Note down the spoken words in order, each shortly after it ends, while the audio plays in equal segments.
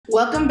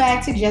Welcome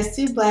back to Just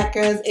Two Black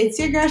Girls. It's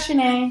your girl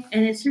Shanae.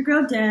 And it's your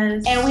girl Des.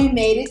 And we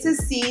made it to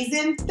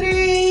season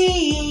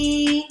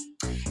 3.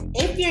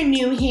 If you're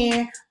new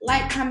here,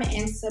 like, comment,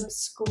 and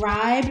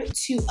subscribe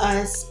to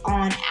us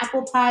on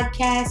Apple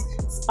Podcasts,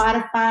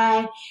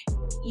 Spotify,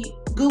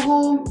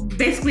 Google.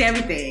 Basically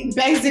everything.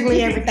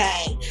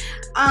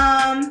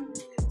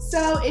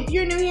 So if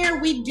you're new here,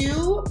 we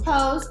do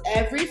post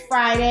every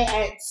Friday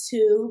at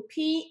 2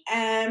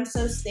 p.m.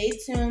 So stay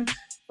tuned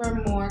for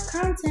more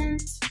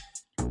content.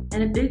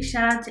 And a big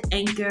shout out to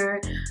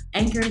Anchor.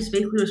 Anchor is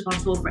basically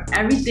responsible for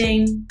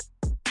everything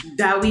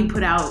that we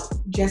put out.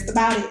 Just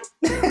about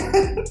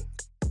it.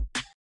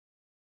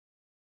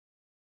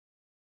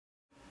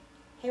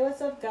 Hey, what's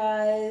up,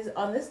 guys?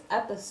 On this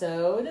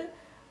episode,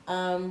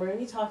 we're going to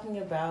be talking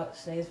about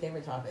Shanae's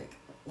favorite topic.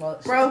 Well,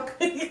 broke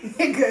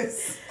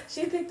niggas.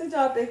 She picked the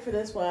topic for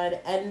this one,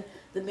 and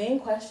the main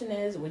question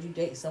is, would you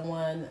date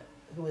someone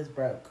who is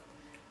broke?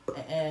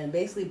 And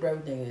basically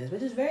broke niggas,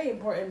 which is very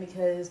important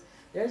because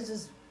there's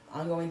this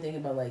ongoing thing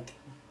about, like,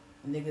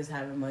 niggas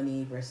having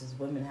money versus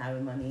women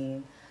having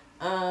money.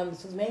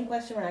 So the main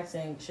question we're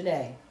asking,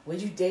 Shanae,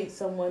 would you date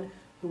someone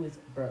who is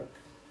broke?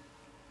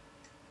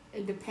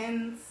 It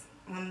depends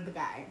on the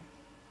guy.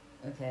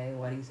 Okay,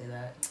 why do you say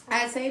that?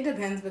 I say it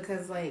depends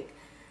because, like,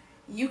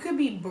 you could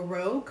be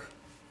broke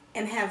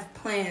and have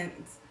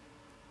plans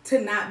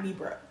to not be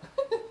broke.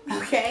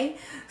 Okay?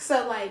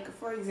 So, like,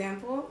 for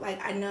example, like,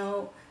 I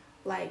know,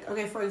 like,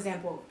 okay, for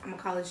example, I'm a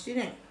college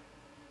student.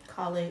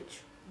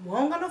 College. We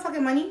don't got no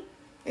fucking money.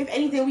 If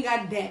anything, we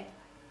got debt.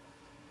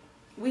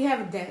 We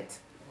have debt.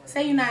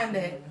 Say you're not in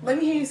debt. Let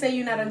me hear you say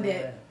you're not in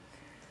debt.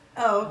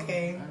 Oh,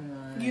 okay.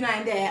 You're not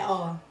in debt at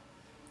all.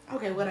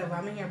 Okay, whatever.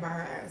 I'm in here by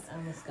her ass.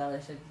 I'm a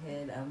scholarship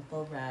kid. I'm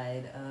full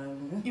ride.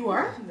 You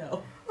are?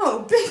 No.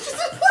 Oh, bitch.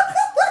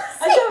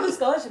 I do have a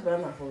scholarship, but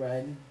I'm not full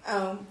ride.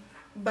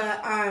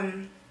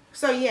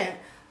 So yeah,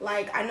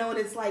 like, I know what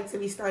it's like to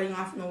be starting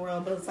off in the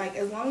world, but it's like,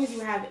 as long as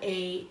you have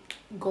a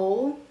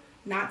goal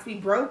not to be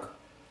broke,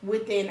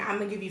 within, I'm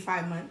gonna give you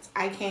 5 months.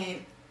 I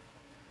can't.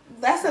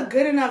 That's a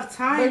good enough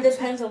time. But it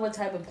depends on what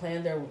type of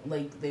plan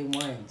they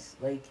want.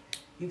 Like,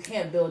 you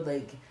can't build,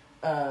 like,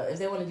 if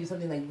they want to do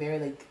something, like, very,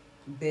 like,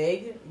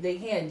 big, they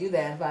can't do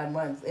that in 5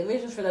 months. If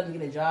it's just for them to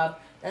get a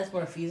job, that's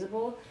more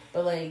feasible.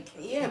 But, like,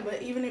 yeah,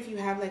 but even if you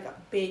have, like, a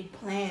big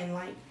plan,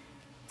 like,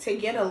 to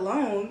get a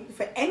loan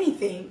for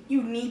anything,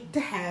 you need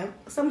to have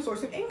some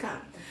source of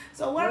income.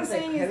 So what I'm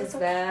saying is, it's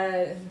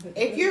bad.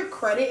 If your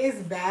credit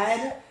is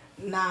bad,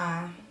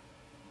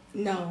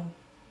 no.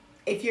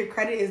 If your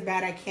credit is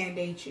bad, I can't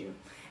date you.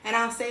 And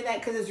I'll say that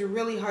because it's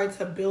really hard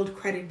to build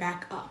credit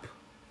back up.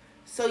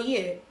 So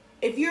yeah,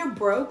 if you're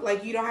broke,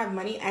 like, you don't have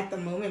money at the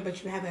moment,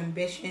 but you have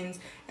ambitions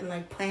and,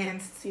 like,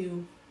 plans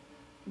to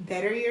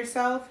better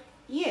yourself,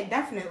 yeah,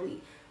 definitely.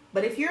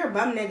 But if you're a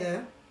bum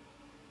nigga,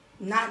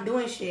 not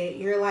doing shit,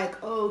 you're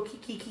like, oh,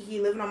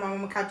 kiki, living on my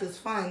mama's couch is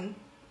fun.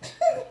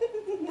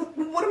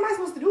 What am I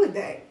supposed to do with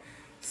that?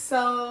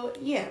 So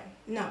yeah,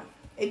 no.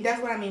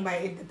 That's what I mean by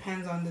it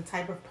depends on the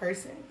type of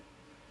person.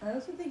 I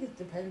also think it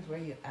depends where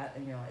you're at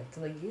in your life.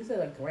 Cause, like you said,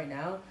 like, right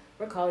now,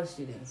 we're college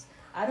students.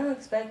 I don't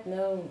expect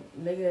no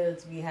nigga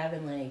to be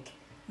having, like,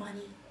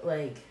 money.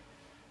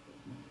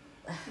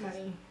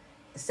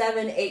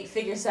 7-8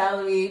 figure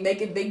salary,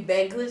 making big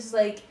bank. Cause it's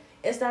like,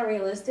 it's not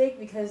realistic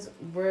because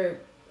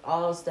we're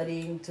all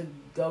studying to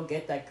go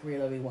get that career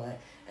that we want.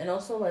 And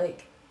also,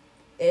 like,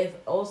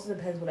 it also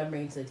depends what I'm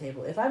bringing to the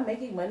table. If I'm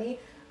making money,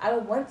 I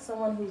would want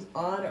someone who's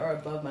on or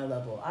above my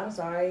level. I'm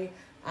sorry.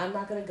 I'm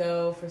not going to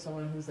go for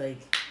someone who's, like,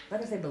 not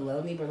going to say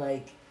below me, but,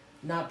 like,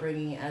 not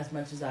bringing as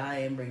much as I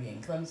am bringing.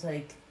 Because I'm just,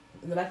 like,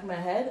 in the back of my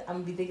head, I'm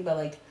going to be thinking about,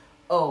 like,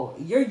 oh,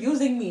 you're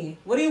using me.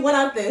 What do you want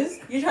out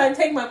this? You're trying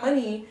to take my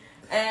money.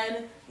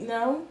 And, you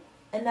know,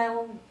 and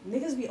now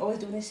niggas be always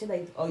doing this shit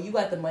like, oh, you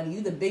got the money.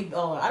 You the big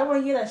baller. I don't want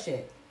to hear that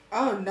shit.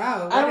 Oh,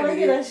 no. I don't want to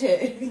hear that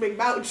shit. Big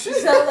vouch.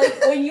 So, like,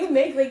 when you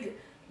make, like,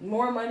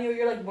 more money or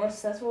you're, like, more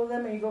successful than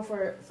them and you go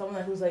for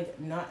someone who's, like,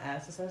 not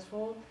as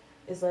successful,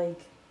 it's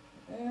like,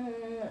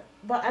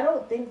 but I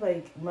don't think,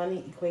 like,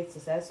 money equates to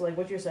success. So, like,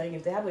 what you're saying,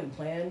 if they have, like, a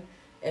plan,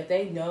 if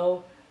they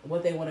know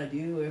what they want to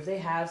do, or if they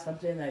have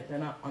something that they're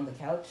not on the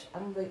couch,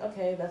 I'm like,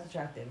 okay, that's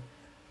attractive.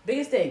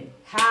 Biggest thing,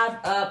 have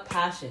a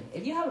passion.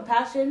 If you have a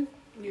passion,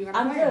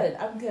 I'm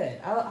good.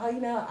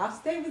 I'll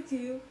stay with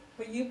you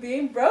for you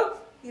being broke,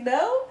 you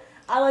know?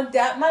 I'll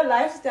adapt my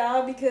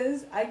lifestyle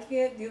because I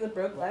can't do the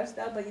broke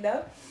lifestyle, but, you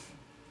know?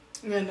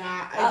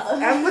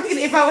 I'm looking,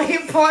 if I would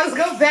hit pause,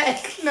 go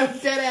back. No,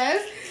 dead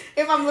ass.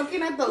 If I'm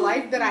looking at the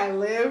life that I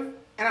live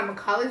and I'm a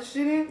college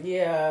student.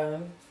 Yeah.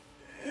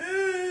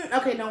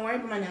 Okay, don't worry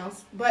about my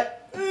nails.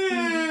 But.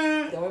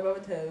 Don't worry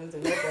about my toes.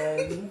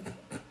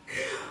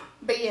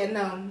 But yeah,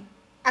 no.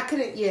 I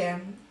couldn't, yeah.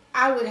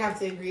 I would have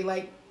to agree.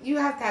 Like, you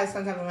have to have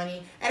some type of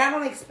money. And I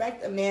don't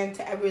expect a man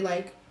to ever,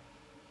 like,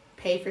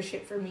 pay for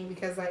shit for me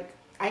because, like,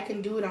 I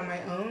can do it on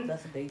my own.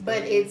 That's a big thing.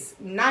 But it's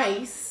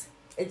nice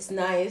It's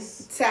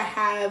nice to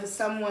have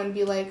someone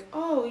be like,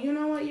 oh, you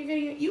know what,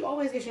 you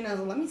always get your nails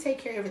done. Let me take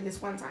care of it this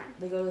one time.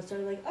 They go to the store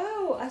like,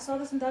 oh, I saw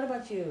this and thought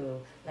about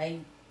you. Like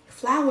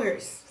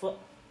flowers.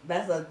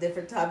 That's a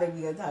different topic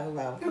we're gonna talk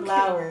about. Okay.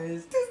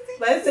 Flowers.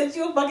 I sent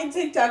you a fucking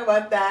TikTok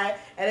about that,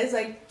 and it's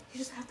like you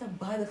just have to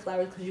buy the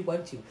flowers because you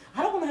want to.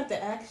 I don't want to have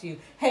to ask you,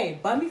 hey,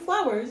 buy me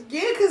flowers.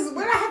 Yeah, because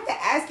when I have to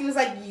ask you, it's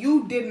like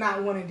you did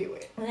not want to do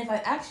it. And if I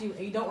ask you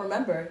and you don't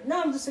remember,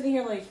 now I'm just sitting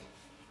here like,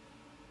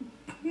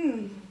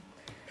 Oh,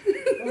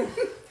 God.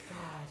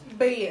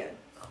 but yeah,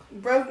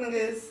 broke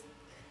niggas.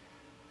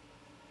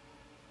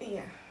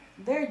 Yeah,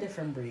 They're a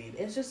different breed.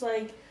 It's just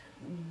like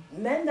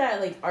men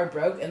that like are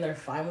broke and they're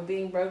fine with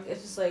being broke.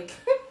 It's just like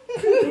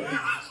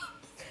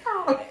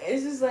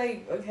it's just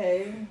like,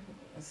 okay,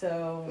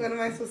 so what am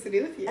I supposed to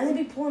do with you? and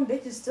they be pulling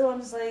bitches still.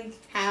 I'm just like,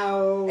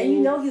 How? and you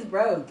know he's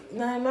broke.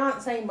 No, I'm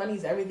not saying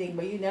money's everything,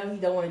 but you know he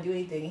don't want to do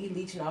anything. He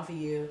leeching off of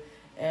you,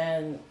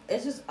 and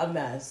it's just a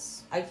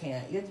mess. I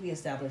can't. You have to be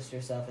established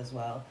yourself as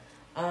well.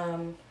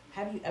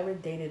 Have you ever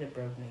dated a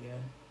broke nigga?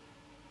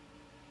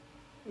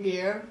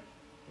 Yeah,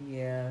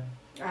 Yeah.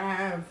 I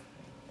have.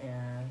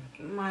 Yeah.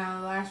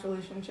 My last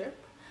relationship.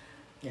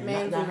 Yeah,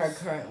 Man, not her just-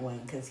 current one,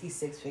 because he's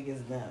 6 figures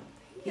and up.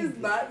 He's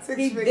not six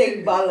He's figures.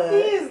 big baller. He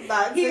is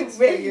not He's six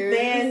rich figures.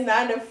 man,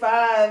 9 to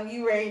 5.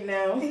 You right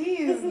now. He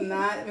is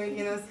not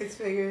making no six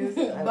figures.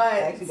 I But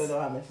actually don't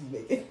know how much he's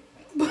making.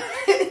 but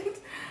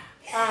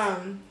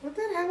what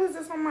the hell is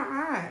this on my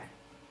eye?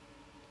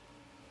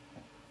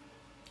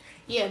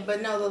 Yeah,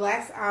 but no, the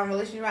last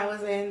relationship I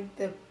was in,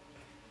 the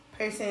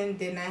person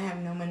did not have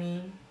no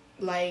money.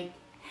 Like,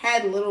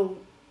 had little,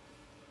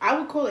 I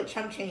would call it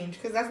chump change,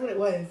 because that's what it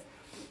was.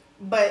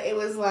 But it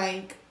was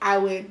like, I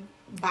would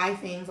buy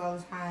things all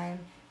the time.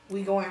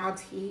 We going out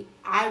to eat.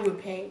 I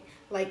would pay.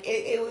 Like,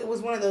 it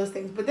was one of those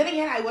things. But then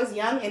again, I was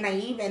young and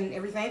naive and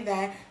everything like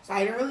that. So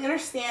I didn't really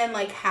understand,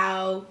 like,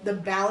 how the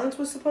balance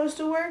was supposed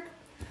to work.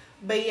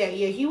 But yeah,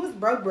 he was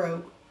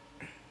broke.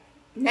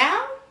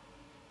 Now,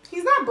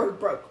 he's not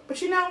broke.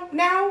 But you know,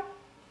 now,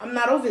 I'm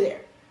not over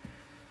there.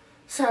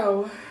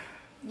 So,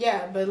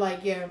 yeah, but like,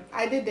 yeah,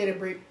 I did date a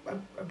broke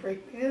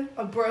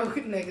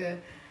nigga.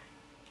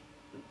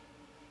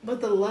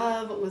 But the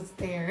love was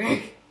there.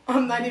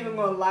 I'm not even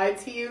gonna lie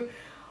to you.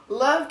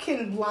 Love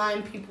can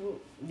blind people.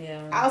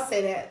 Yeah. I'll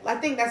say that. I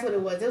think that's what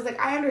it was. It was like,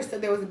 I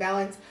understood there was a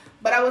balance,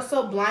 but I was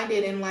so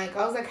blinded and like,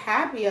 I was like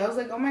happy. I was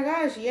like, oh my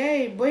gosh,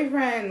 yay,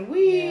 boyfriend.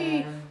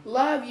 We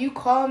love, you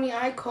call me,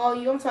 I call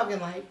you. I'm talking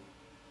like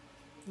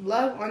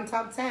love on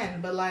top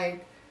 10, but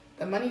like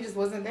the money just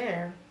wasn't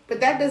there. But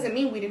that doesn't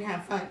mean we didn't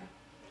have fun.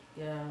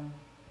 Yeah.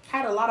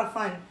 Had a lot of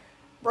fun.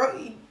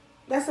 Bro,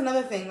 that's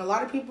another thing. A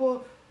lot of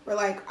people were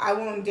like, I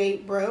won't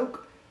date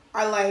broke.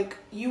 Are like,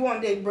 you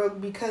won't date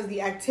broke because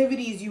the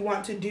activities you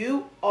want to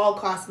do all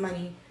cost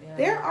money. Yeah.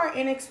 There are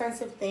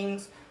inexpensive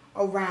things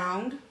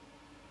around,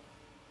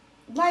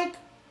 like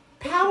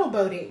paddle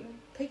boating,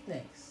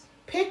 Picnics.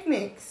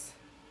 Painting.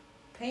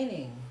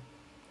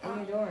 In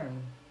your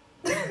dorm.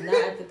 Not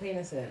at the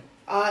painting set.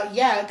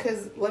 Yeah,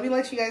 because let me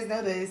let you guys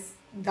know this.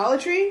 Dollar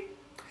Tree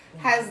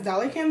has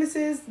dollar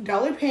canvases,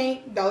 dollar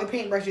paint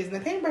brushes, and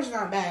the paint brushes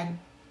aren't bad.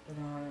 They're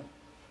not.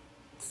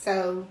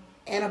 So,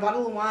 and a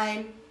bottle of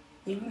wine.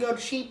 You can go to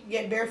Sheep,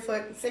 get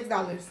barefoot,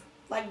 $6.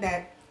 Like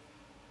that.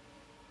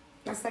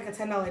 That's like a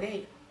 $10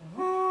 date.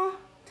 Aw,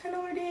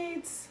 $10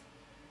 dates.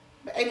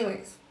 But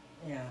anyways.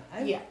 Yeah.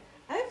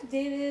 I've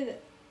dated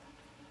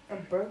a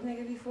broke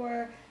nigga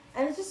before,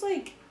 and it's just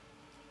like,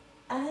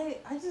 I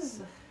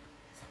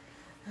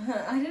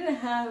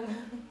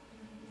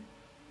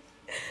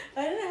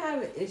didn't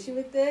have an issue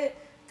with it,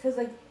 cause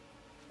like,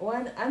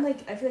 one, I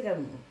feel like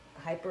I'm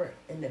hyper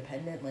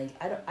independent. Like,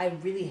 I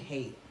really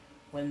hate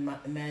when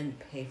men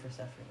pay for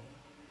stuff for me.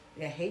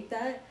 Like, I hate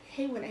that. I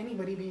hate when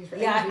anybody pays for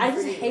Yeah, anything I for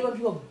just you. hate when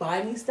people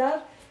buy me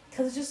stuff,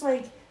 cause it's just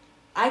like,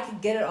 I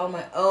could get it on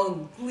my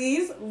own.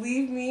 Please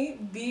leave me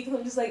be. Cause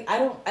I'm just like,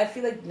 I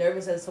feel like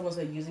nervous that someone's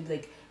gonna usually be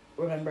like,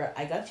 remember,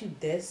 I got you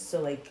this,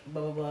 so like,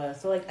 blah, blah, blah.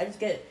 So like, I just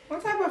get,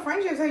 What type of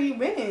friendships have you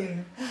been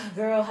in?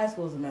 girl, high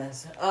school is a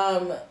mess.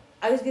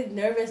 I just get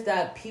nervous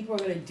that people are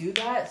gonna do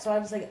that, so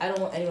I'm just like, I don't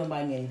want anyone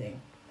buying me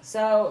anything.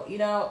 So, you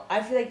know,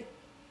 I feel like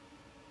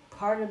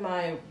part of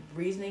my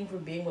reasoning for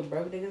being with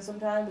broke niggas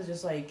sometimes is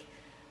just like,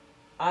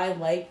 I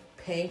like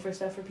paying for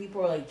stuff for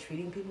people or like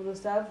treating people to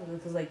stuff,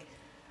 because like,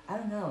 I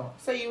don't know.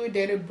 So you would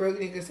date a broke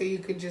nigga so you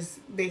could just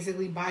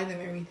basically buy them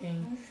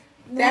everything.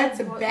 No, That's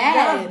not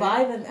bad.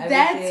 buy them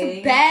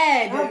everything. That's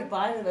bad. Not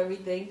buy them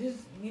everything. Just,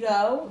 you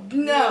know.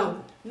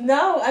 No.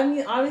 No, I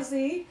mean,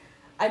 honestly,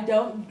 I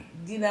don't,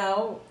 you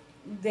know,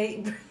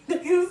 date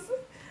niggas.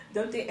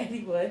 Don't date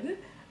anyone.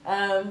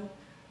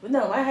 But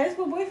no, my high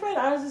school boyfriend,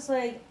 I was just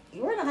like,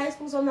 we're in high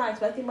school, so I'm not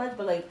expecting much,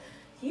 but like,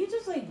 can you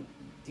just like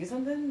do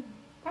something?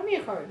 Buy me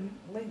a card.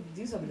 Like,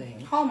 do something.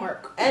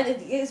 Hallmark. And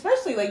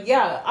especially like,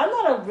 yeah, I'm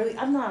not a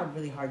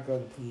really hard girl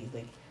to please.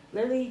 Like,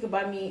 literally, you could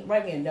write me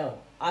a note,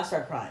 I'll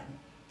start crying.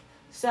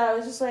 So I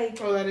was just like,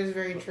 Oh, that is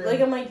very true.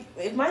 like, I'm like,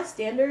 if my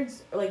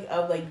standards like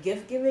of like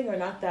gift giving are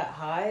not that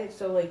high,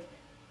 so like,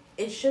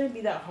 it shouldn't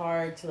be that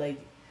hard to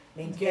like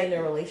maintain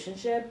a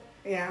relationship.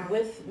 Yeah.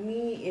 With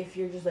me, if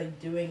you're just like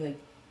doing like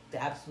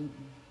the absolute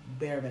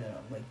bare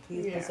minimum, like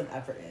please put some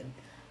effort in.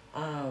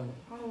 Oh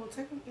well,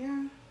 technically,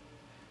 yeah,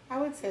 I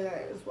would say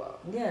that as well.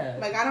 Yeah.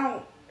 Like I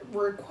don't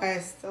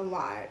request a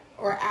lot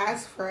or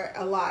ask for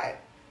a lot.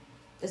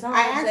 It's not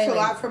I ask a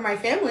lot for my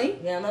family.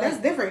 Yeah, that's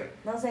different.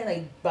 I'm not saying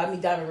like buy me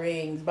diamond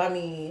rings, buy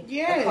me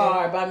a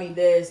car, buy me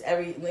this,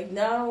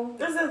 no.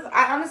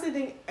 I honestly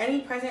think any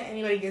present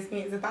anybody gives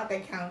me is a thought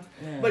that counts.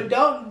 Yeah. But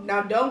don't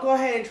go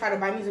ahead and try to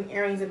buy me some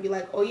earrings and be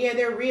like, oh yeah,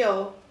 they're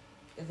real,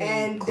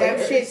 and them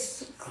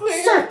shits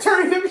start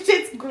turning them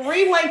shits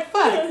green like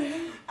fuck.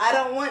 I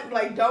don't want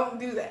don't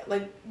do that.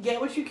 Like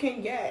get what you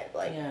can get.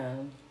 Like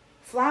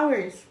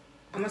flowers.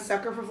 I'm a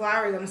sucker for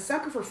flowers. I'm a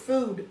sucker for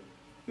food.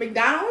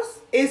 McDonald's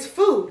is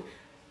food.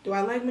 Do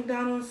I like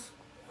McDonald's?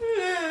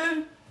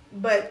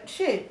 But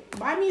shit,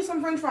 buy me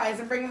some French fries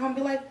and bring it home and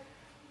be like,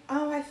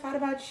 oh, I thought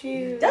about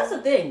you. That's the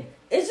thing.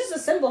 It's just a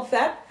simple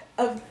fact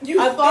of you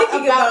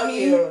thinking about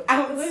me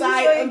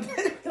outside.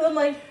 Because I'm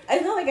like,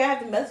 it's not like I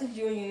have to message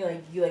you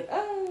and you're like,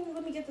 oh,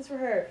 let me get this for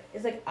her.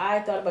 It's like I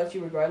thought about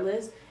you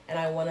regardless, and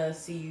I want to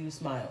see you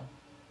smile.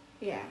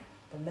 Yeah.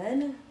 But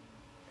men are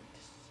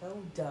just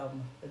so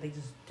dumb that they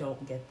just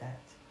don't get that.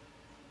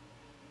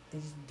 They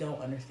just don't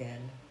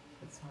understand.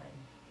 It's fine.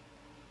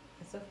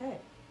 It's okay.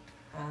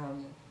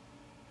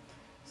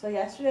 So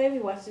yesterday we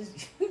watched this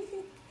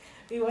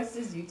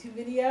YouTube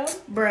video.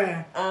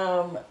 Bruh.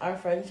 Our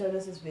friend showed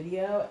us this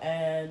video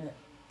and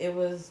it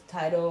was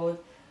titled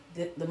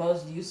the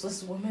most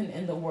useless woman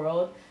in the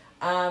world.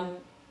 And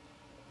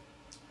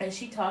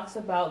she talks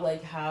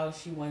about how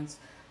she wants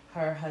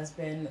her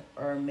husband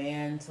or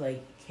man to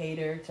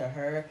cater to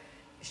her.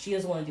 She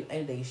doesn't want to do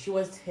anything. She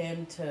wants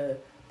him to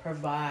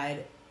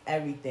provide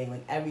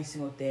everything, every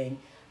single thing.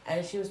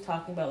 And she was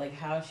talking about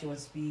how she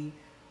wants to be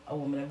a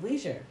woman of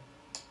leisure.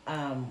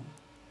 And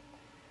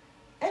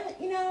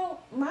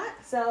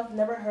myself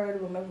never heard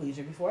of woman of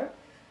leisure before.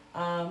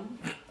 I've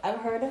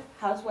heard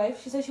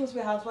housewife. She said she wants to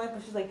be a housewife,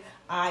 but she's like,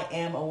 I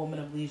am a woman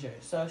of leisure.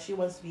 So she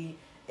wants to be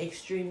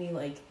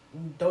extremely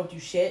don't do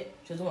shit.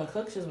 She doesn't want to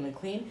cook. She doesn't want to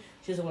clean.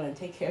 She doesn't want to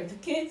take care of the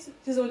kids. She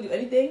doesn't want to do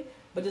anything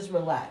but just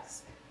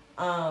relax.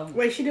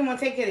 Wait, she didn't want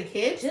to take care of the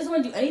kids? She doesn't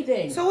want to do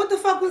anything. So what the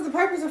fuck was the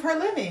purpose of her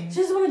living? She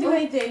doesn't want to do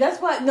anything.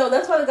 That's why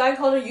the guy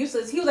called her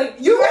useless. He was like,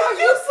 you are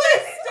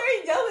useless! He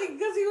started yelling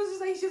because he was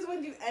just like, she doesn't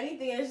want to do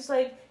anything. And it's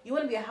just you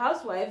want to be a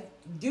housewife,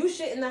 do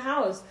shit in the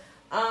house.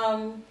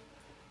 And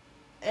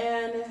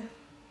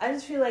I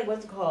just feel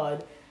what's it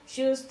called?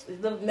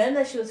 The men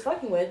that she was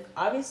fucking with,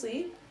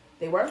 obviously,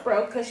 they weren't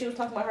broke because she was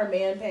talking about her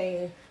man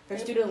paying her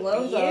student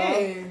loans off.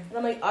 And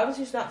I'm like,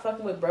 obviously she's not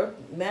fucking with broke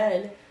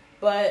men,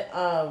 but,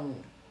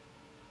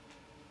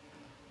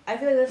 I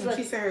feel that's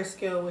she said her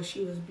skill was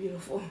she was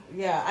beautiful.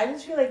 Yeah, I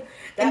just feel that.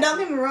 And don't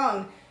get me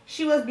wrong,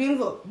 she was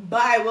beautiful,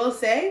 but I will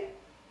say,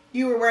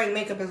 you were wearing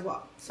makeup as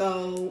well.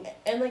 So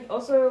and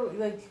also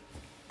I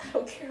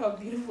don't care how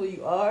beautiful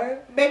you are,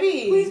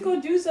 baby. Please go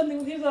do something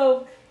with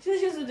yourself.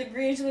 She has a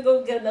degree and she's gonna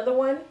go get another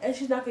one, and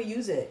she's not gonna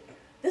use it.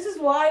 This is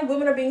why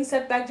women are being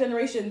set back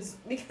generations,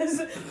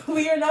 because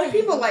we are not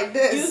people like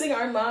this using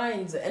our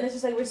minds, and it's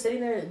just we're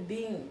sitting there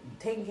being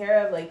taken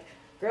care of.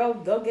 Girl,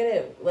 go get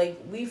it.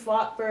 We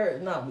fought for,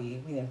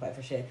 we didn't fight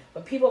for shit,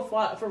 but people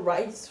fought for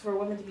rights for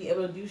women to be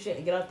able to do shit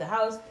and get out the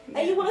house,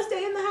 and you want to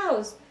stay in the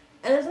house.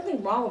 And there's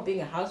nothing wrong with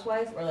being a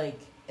housewife or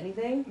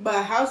anything. But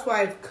a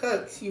housewife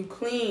cooks, you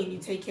clean, you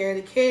take care of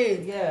the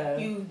kids. Yeah.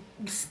 You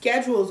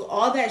schedules,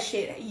 all that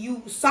shit.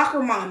 You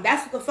soccer mom,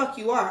 that's what the fuck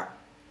you are.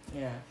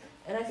 Yeah.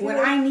 And I feel when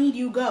I need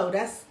you, go.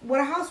 That's what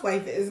a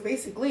housewife is,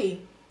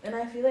 basically. And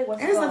I feel and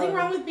there's nothing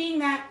wrong with being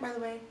that, by the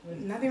way.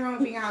 Nothing wrong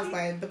with being a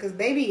housewife, because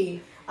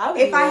baby,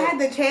 if I had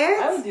the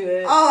chance, I would do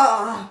it.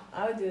 Oh,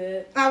 I would do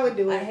it. I would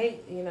do it. I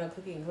hate,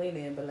 cooking and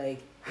cleaning, but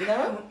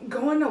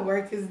going to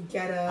work is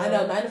ghetto. I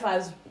know, 9 to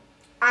 5's.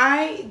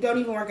 I don't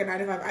even work at 9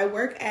 to 5. I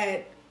work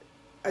at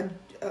a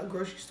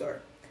grocery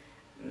store.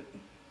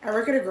 I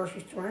work at a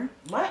grocery store.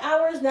 My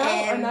hours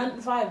now are 9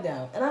 to 5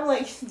 now, and I'm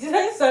like, did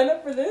I sign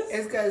up for this?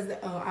 It's because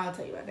I'll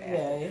tell you about that.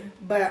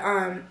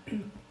 Yeah.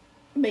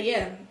 But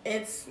yeah,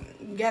 it's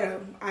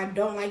ghetto. I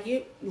don't like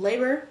it.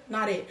 Labor,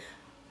 not it.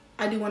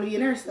 I do want to be a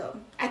nurse though.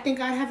 I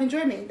think I'd have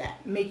enjoyment in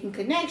that. Making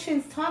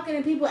connections, talking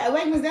to people. At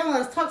Wegmans, they don't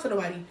let us talk to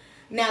nobody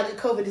now that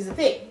COVID is a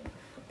thing.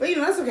 But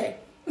that's okay.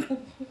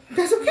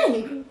 That's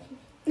okay.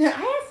 I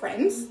have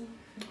friends.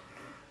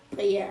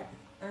 But yeah.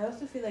 I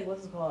also feel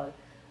what's it called?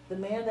 The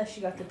man that she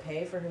got to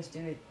pay for her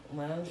student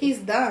loans. He's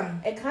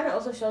dumb. It kind of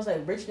also shows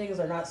rich niggas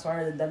are not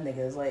smarter than dumb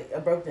niggas.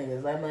 Broke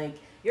niggas. I'm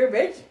you're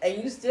rich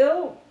and you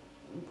still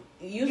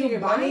using your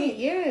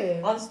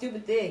money on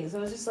stupid things.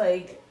 So it's just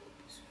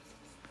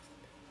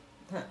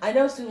I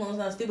know student loans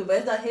not stupid, but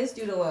it's not his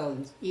student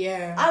loans.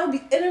 Yeah. I would be,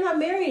 and they're not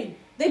married.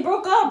 They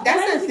broke up.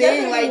 That's the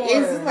thing.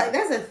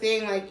 That's the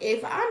thing.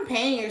 If I'm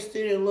paying your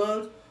student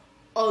loans,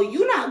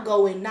 you not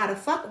going not a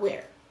fuck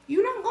where.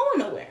 You not going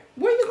nowhere.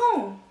 Where you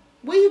going?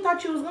 Where you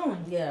thought you was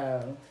going?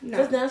 Yeah.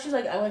 Because now she's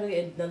I want to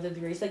get another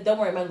degree. She's don't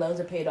worry, my loans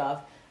are paid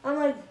off. I'm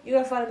like, you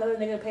gotta find another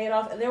nigga to pay it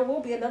off, and there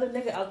will be another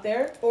nigga out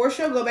there. Or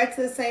she'll go back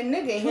to the same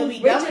nigga, and he'll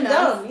be rich dumb and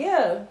enough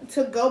yeah,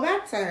 to go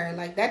back to her.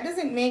 Like, that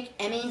doesn't make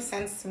any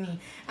sense to me.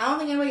 I don't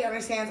think anybody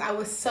understands. I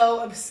was so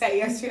upset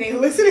yesterday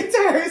listening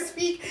to her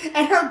speak,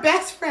 and her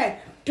best friend.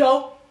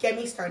 Don't get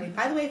me started.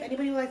 By the way, if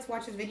anybody would like to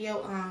watch this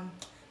video,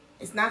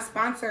 it's not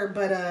sponsored,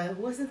 but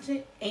what's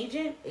it?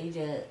 Agent.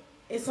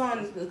 It's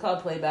on. It's called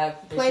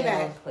Playback.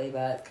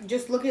 Playback.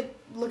 Just look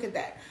at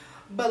that.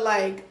 But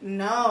like,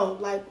 no,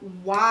 like,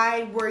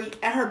 why were you?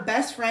 And her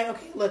best friend.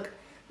 Okay, look,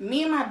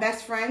 me and my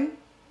best friend,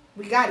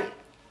 we got it.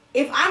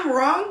 If I'm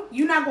wrong,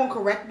 you're not gonna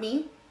correct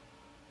me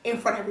in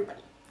front of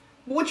everybody.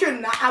 What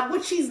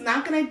she's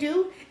not gonna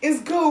do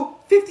is go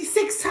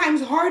 56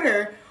 times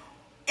harder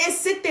and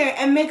sit there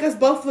and make us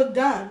both look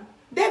dumb.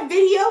 That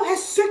video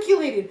has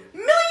circulated.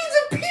 Millions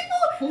of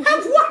people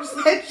have watched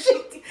that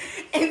shit.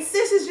 And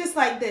sis is just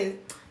like this.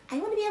 I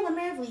want to be a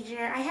woman of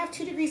leisure. I have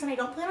 2 degrees and I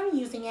don't plan on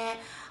using it.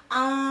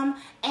 And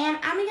I'm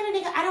gonna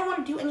nigga. I don't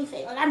want to do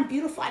anything. Like, I'm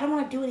beautiful. I don't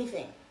want to do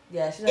anything.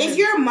 Yeah. Is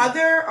your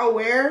mother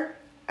aware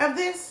of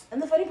this?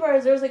 And the funny part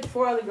is, there was like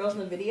 4 other girls in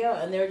the video,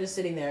 and they were just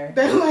sitting there.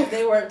 They're like,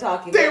 they weren't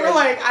talking. They were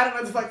like, I don't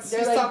know what the fuck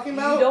she's talking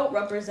about. You don't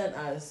represent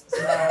us.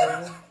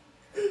 So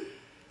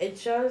it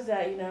shows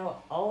that, you know,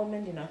 all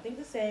women do not think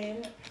the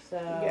same. So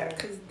yeah,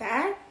 because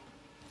that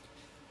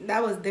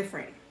was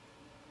different.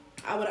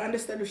 I would have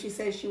understood if she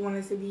said she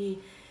wanted to be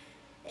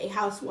a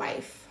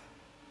housewife.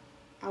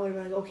 I would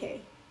have been like,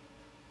 okay.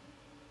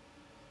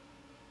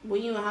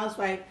 When you a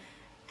housewife,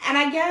 and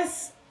I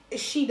guess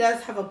she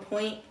does have a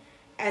point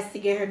as to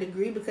get her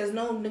degree, because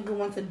no nigga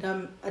wants a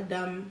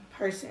dumb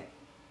person,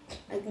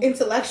 like,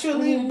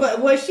 intellectually. Mm-hmm. But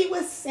what she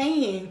was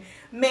saying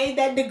made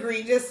that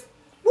degree just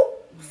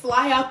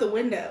fly out the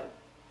window.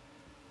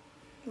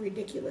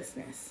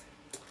 Ridiculousness.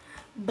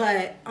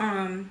 But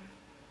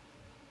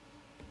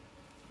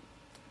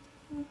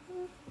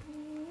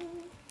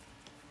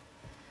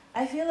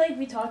I feel like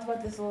we talked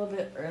about this a little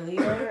bit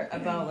earlier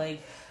about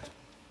like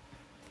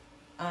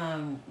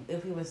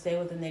if we would stay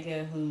with a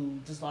nigga who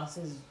just lost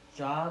his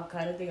job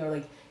kind of thing, or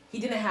like he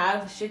didn't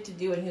have shit to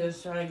do and he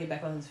was trying to get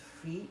back on his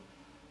feet.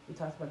 We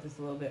talked about this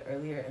a little bit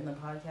earlier in the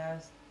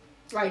podcast.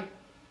 Like,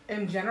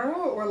 in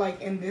general, or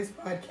like in this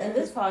podcast? In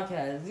this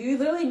podcast. You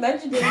literally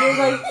mentioned it.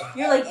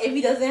 You're like, if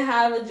he doesn't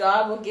have a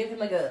job, we'll give him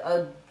like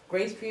a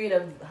grace period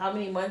of how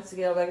many months to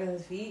get back on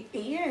his feet.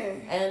 Yeah.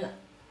 And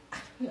I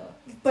don't know.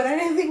 But I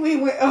didn't think we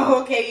went.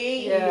 Oh,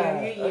 okay.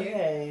 Yeah.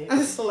 Okay.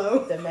 I'm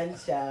slow.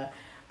 Dementia.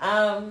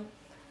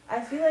 I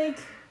feel like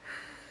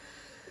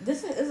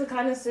this is a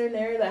kind of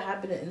scenario that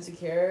happened in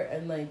Insecure,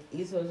 and like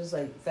Issa was just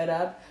like fed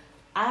up.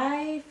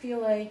 I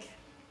feel like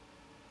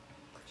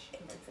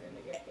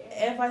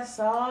if I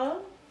saw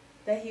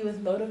that he was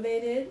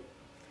motivated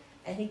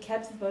and he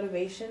kept his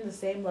motivation, the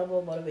same level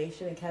of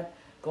motivation, and kept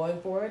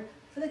going forward,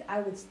 I feel like I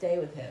would stay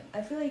with him.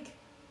 I feel like,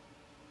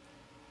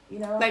 you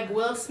know, like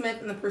Will Smith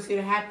in The Pursuit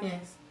of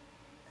Happiness.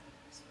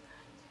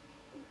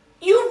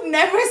 You've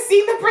never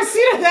seen The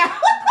Pursuit of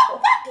that?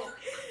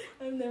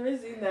 I've never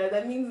seen that.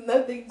 That means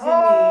nothing to me.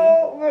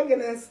 Oh my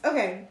goodness.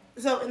 Okay,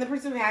 so in The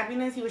Pursuit of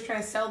Happiness, he was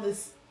trying to sell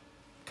this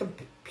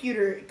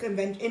computer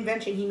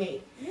invention he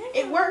made. Yeah.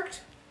 It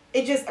worked.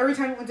 It just, every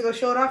time he went to go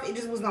show it off, it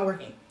just was not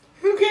working.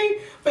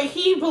 Okay? But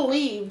he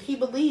believed. He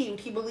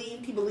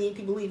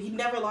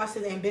never lost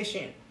his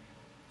ambition.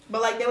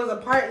 But like, there was a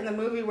part in the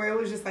movie where it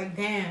was just like,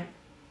 damn.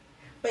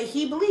 But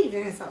he believed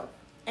in himself.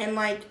 And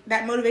like,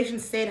 that motivation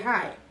stayed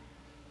high.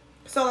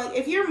 So like,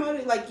 if you're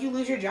like, you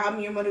lose your job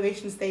and your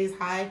motivation stays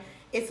high,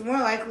 it's more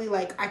likely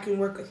like, I can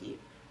work with you.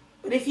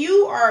 But if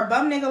you are a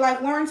bum nigga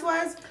like Lawrence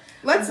was,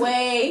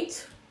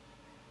 wait.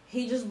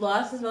 He just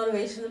lost his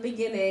motivation in the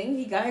beginning.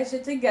 He got his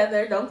shit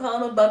together. Don't call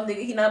him a bum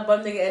nigga. He not a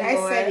bum nigga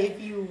anymore. I said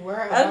if you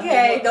were.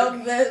 Okay,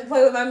 don't play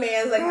with my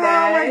mans like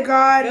that. Oh my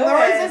god.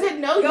 Lawrence doesn't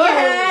know you. Go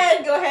ahead.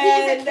 He's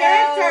a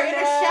character in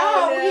a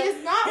show. No. He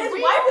is not his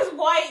real. wife is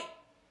white.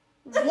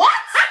 What?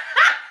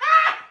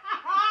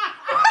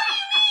 What do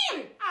you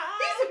mean?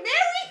 He's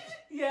married?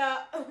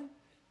 Yeah.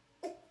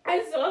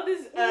 I saw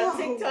this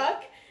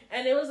TikTok,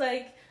 and it was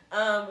like,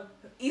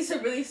 Issa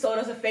really sold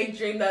us a fake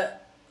dream that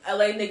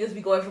LA niggas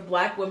be going for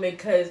black women,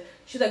 because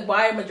she's like,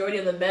 why are majority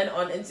of the men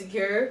on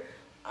Insecure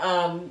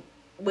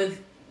with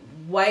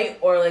white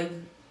or like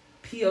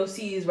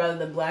POCs rather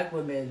than black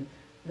women?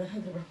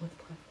 Nothing wrong with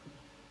black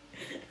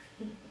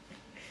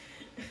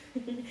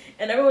women.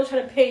 And everyone was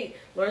trying to paint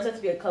Lawrence had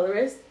to be a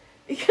colorist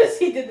because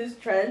he did this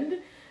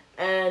trend,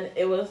 and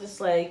it was just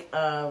like,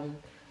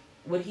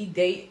 would he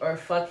date or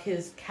fuck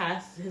his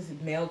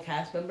male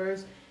cast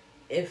members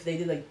if they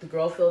did like the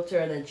girl filter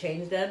and then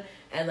change them?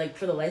 And like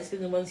for the light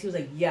skinned ones, he was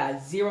like, yeah,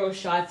 0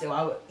 shots, so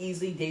I would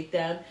easily date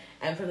them.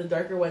 And for the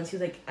darker ones, he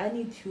was like, I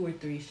need 2 or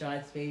 3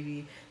 shots,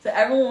 baby. So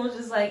everyone was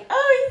just like,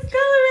 oh, he's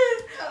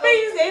colorist, but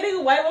he's dating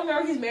a white woman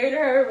or he's married to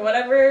her or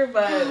whatever.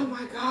 But oh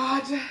my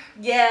god,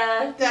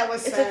 yeah, that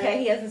was sad. It's okay.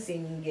 He hasn't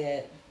seen me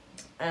yet.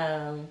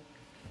 I'm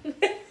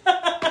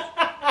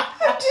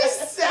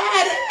just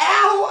sad.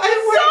 Ow! I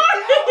worked out.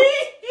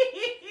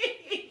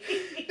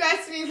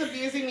 Destiny's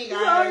abusing me,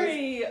 guys.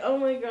 Sorry. Oh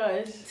my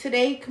gosh.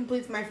 Today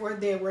completes my 4th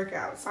day of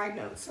workout. Side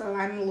note, so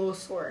I'm a little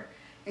sore,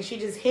 and she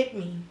just hit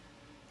me.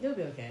 You'll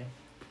be okay.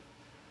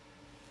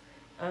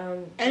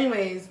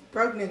 Anyways,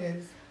 broke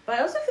niggas. But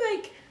I also feel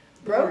like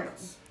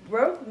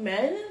broke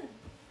men,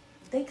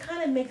 they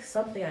kind of make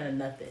something out of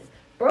nothing.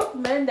 Broke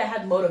men that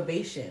have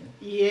motivation.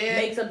 Yeah.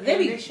 Make something.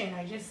 Ambition. How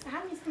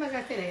many times I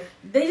got today?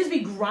 They just be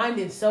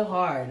grinding so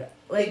hard.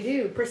 Like, They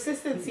do.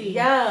 Persistency.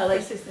 Yeah,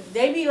 like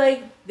they be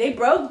like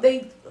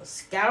they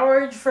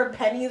scourge for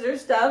pennies or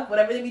stuff,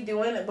 whatever they be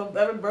doing,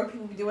 whatever broke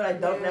people be doing, I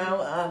don't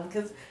know,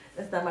 because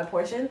that's not my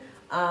portion.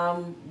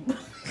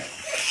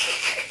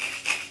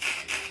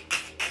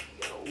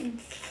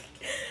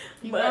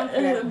 You're wrong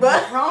for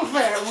that. Wrong for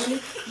that one.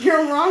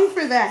 You're wrong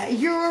for that.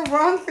 You're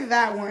wrong for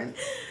that one.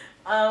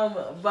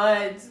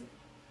 But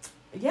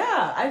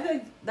yeah, I feel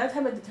like that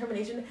type of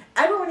determination.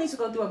 Everyone needs to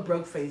go through a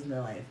broke phase in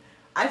their life.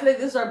 I feel like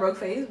this is our broke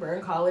phase. We're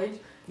in college.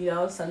 You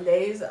know, some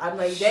days I'm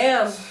like,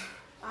 damn.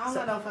 I don't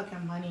got no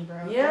fucking money,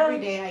 bro. Yeah. Every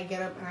day I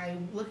get up and I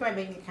look at my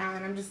bank account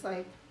and I'm just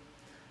like,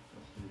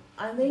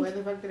 I think where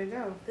the fuck did it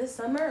go? this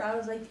summer I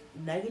was like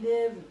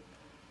negative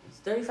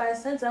 35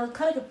 cents. I was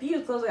kind of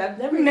confused because like I've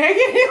never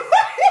Negative.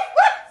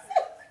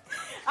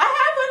 I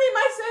have money in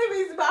my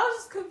savings, but I was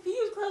just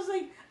confused because I was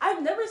like,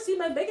 I've never seen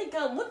my bank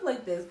account look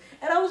like this,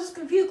 and I was just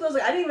confused because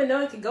like I didn't even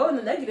know it could go in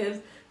the negatives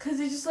because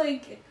it's just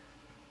like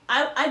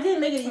I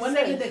didn't make any When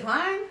sense. they could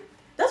decline?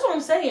 That's what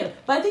I'm saying,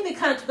 but I think they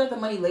kind of took out the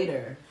money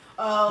later.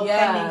 Oh,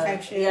 Yeah, pending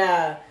type shit.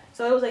 yeah.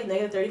 So it was like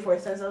negative 34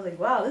 cents. I was like,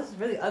 wow, this is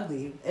really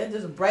ugly. And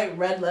there's bright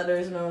red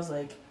letters, and I was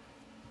like,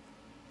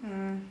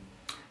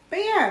 But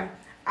yeah,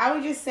 I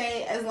would just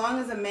say as long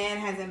as a man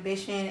has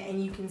ambition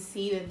and you can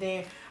see that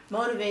they're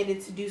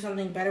motivated to do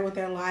something better with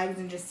their lives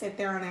and just sit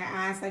there on their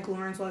ass like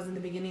Lawrence was in the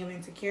beginning of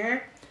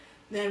Insecure,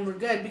 then we're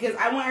good. Because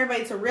I want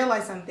everybody to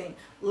realize something.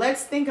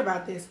 Let's think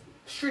about this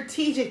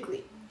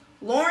strategically.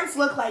 Lawrence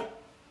looked like,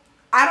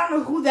 I don't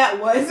know who that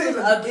was in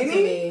the ugly to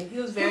beginning. me. He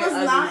was very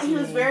ugly to He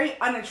was me. very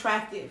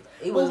unattractive.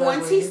 He But was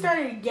once ugly. he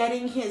started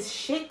getting his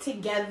shit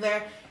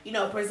together, you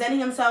know, presenting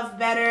himself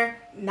better,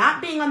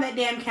 not being on that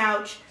damn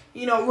couch,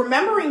 you know,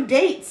 remembering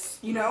dates,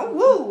 you know,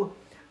 woo.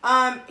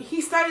 He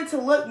started to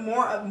look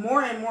more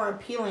and more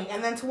appealing.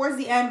 And then towards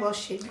the end, well,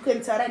 shit, you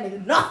couldn't tell that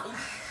nigga nothing.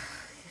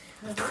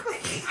 If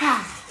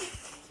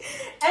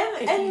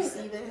you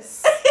see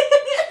this.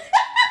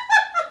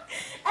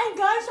 And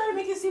guys try to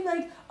make it seem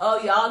like, oh,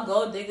 y'all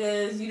gold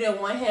diggers, you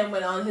didn't want him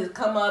when on his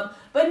come up.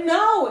 But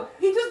no,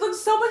 he just looks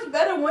so much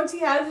better once he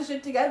has his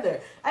shit together.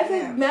 I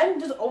think men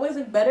just always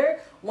look better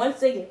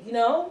once they, you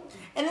know?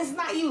 And it's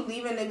not you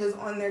leaving niggas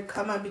on their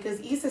come up because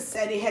Issa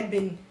said it had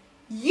been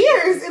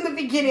years in the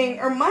beginning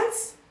or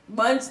months.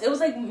 Months. It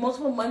was like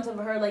multiple months of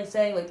her like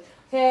saying like,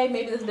 hey,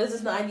 maybe this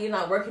business idea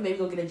not working, maybe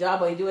go get a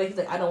job while you do it. He's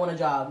like, I don't want a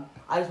job.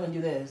 I just want to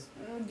do this.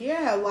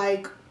 Yeah,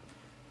 like,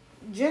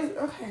 just,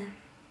 okay.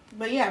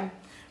 But yeah.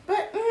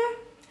 But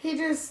he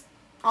just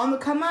on the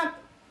come up.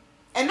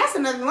 And that's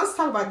another thing. Let's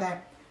talk about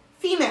that.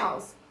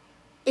 Females,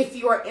 if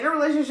you are in a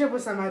relationship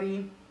with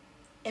somebody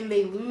and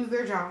they lose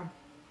their job,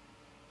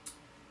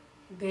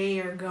 they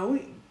are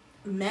going.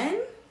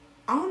 Men,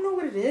 I don't know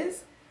what it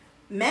is.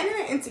 Men and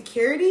their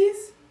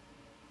insecurities,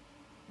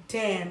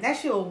 damn, that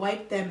shit will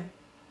wipe them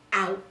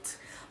out.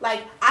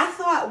 Like, I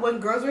thought when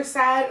girls were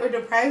sad or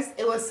depressed,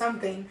 it was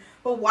something.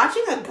 But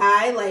watching a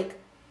guy, like,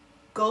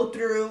 go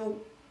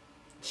through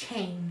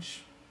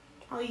change.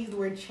 I'll use the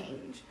word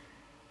change.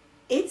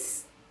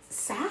 It's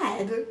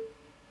sad.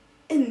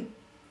 And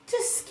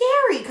just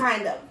scary,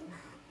 kind of.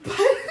 But,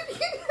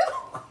 you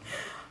know.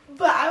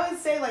 But I would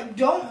say, like,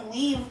 don't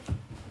leave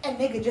a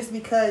nigga just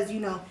because, you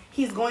know,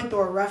 he's going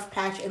through a rough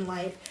patch in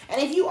life. And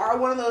if you are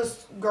one of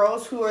those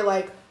girls who are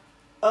like,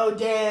 oh,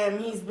 damn,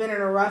 he's been in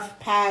a rough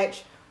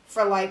patch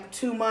for, like,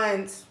 2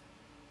 months.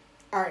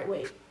 All right,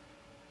 wait.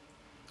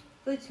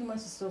 Like 2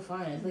 months is still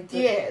fine. Like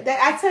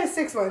I said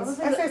 6 months.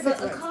 I said 6 the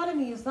months.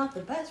 economy is not the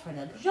best right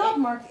now. The job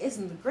market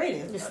isn't the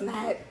greatest. It's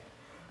not.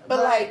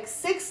 But, like,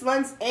 6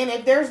 months in,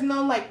 if there's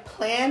no, like,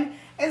 plan,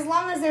 as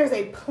long as there's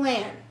a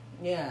plan,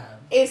 yeah,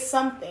 it's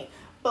something.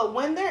 But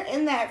when they're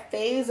in that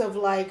phase of,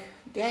 like,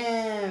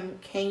 damn,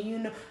 can you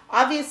know?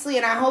 Obviously,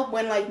 and I hope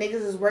when, like, niggas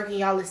is working,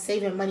 y'all is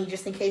saving money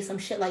just in case some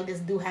shit like this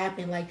do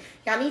happen. Like,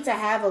 y'all need to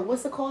have a,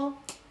 what's it called?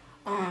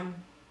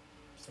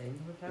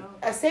 savings account.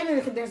 A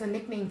savings, there's a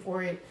nickname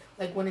for it.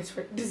 Like, when it's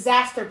for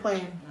disaster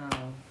plan. Oh.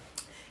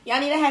 Y'all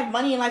need to have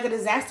money in, like, a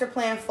disaster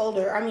plan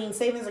folder. I mean,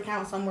 savings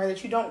account somewhere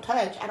that you don't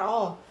touch at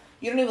all.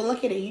 You don't even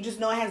look at it. You just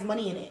know it has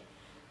money in it.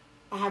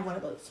 I have one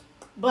of those.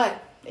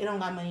 But they don't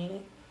got money in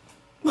it.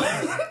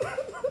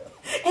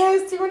 It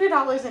has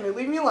 $200 in it.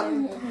 Leave me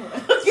alone.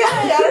 Yeah,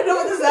 I don't know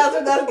what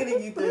disaster that's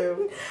getting you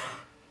through.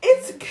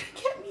 It's gonna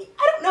get me.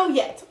 I don't know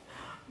yet.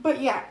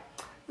 But yeah.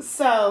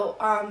 So,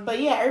 but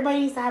yeah, everybody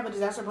needs to have a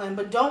disaster plan.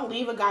 But don't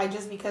leave a guy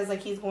just because,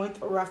 like, he's going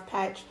through a rough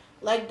patch.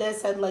 Like Des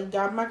said, like,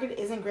 job market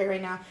isn't great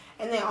right now.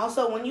 And then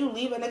also, when you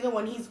leave a nigga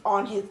when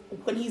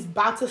he's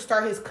about to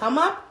start his come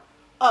up,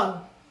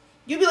 oh,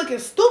 you be looking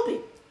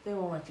stupid. They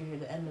won't let you hear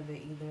the end of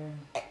it either.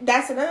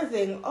 That's another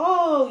thing.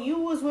 Oh, you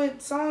was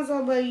with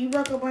so-and-so, but you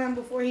broke up with him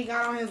before he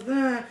got on his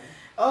gun.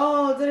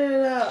 Oh,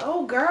 da-da-da.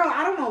 Oh, girl,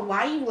 I don't know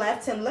why you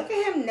left him. Look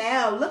at him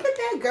now. Look at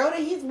that girl that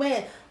he's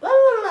with. Blah,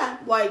 blah,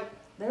 blah. Like,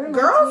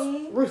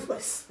 girls,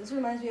 ruthless. This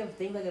reminds me of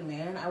Think Like a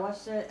Man. I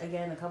watched it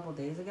again a couple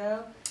days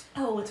ago.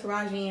 Oh, with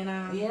Taraji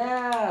and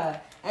yeah,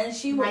 and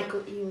she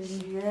Michael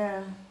Ealy.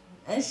 Yeah,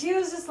 and she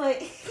was just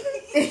like,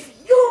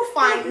 if you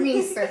find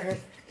me, sir,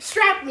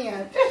 strap me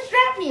up. Just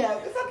strap me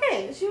up. It's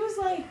okay. She was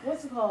like,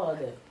 what's it called?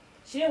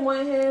 She didn't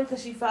want him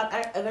because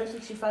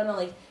eventually she found out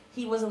like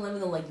he wasn't living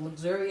the like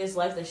luxurious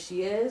life that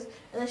she is,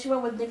 and then she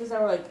went with niggas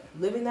that were like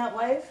living that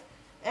life,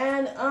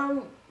 and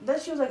then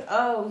she was like,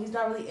 oh, he's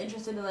not really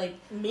interested in like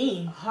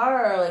me,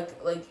 her,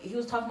 like he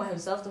was talking about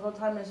himself the whole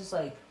time, and it's just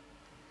like,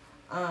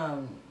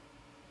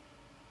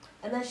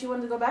 and then she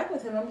wanted to go back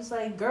with him. I'm just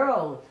like,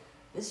 girl,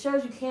 this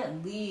shows you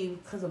can't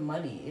leave because of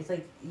money. It's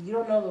like you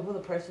don't know who the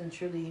person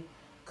truly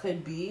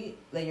could be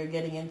that you're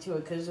getting into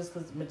it because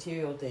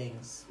material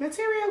things.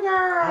 Material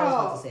girl. I was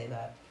about to say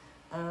that.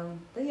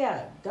 But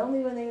yeah, don't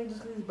leave a nigga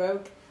just because he's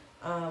broke.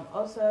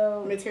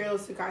 Also,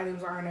 materialistic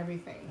items aren't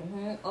everything.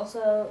 Mm-hmm.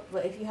 Also,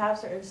 but if you have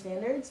certain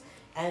standards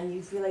and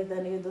you feel like that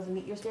nigga doesn't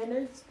meet your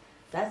standards,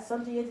 that's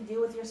something you have to deal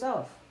with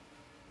yourself.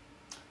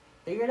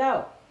 Figure it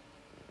out.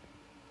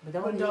 But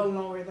don't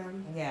lower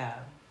them. Yeah,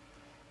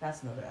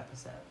 that's another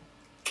episode.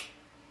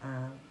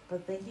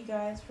 But thank you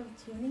guys for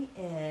tuning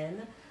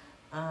in.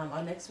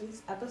 On next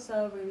week's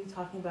episode, we're going to be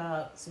talking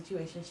about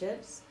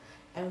situationships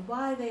and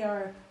why they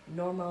are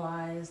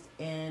normalized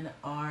in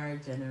our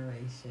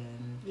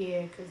generation.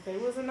 Yeah, because they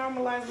wasn't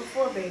normalized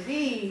before,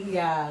 baby.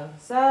 Yeah,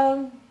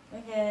 so,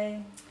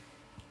 okay.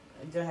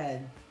 Go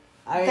ahead.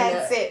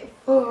 That's it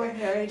for I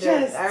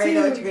already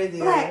know what you're going to do.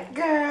 Black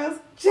girls,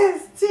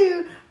 just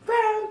two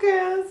brown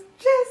girls,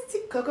 just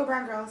two Cocoa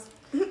Brown girls.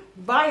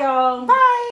 Bye, y'all. Bye.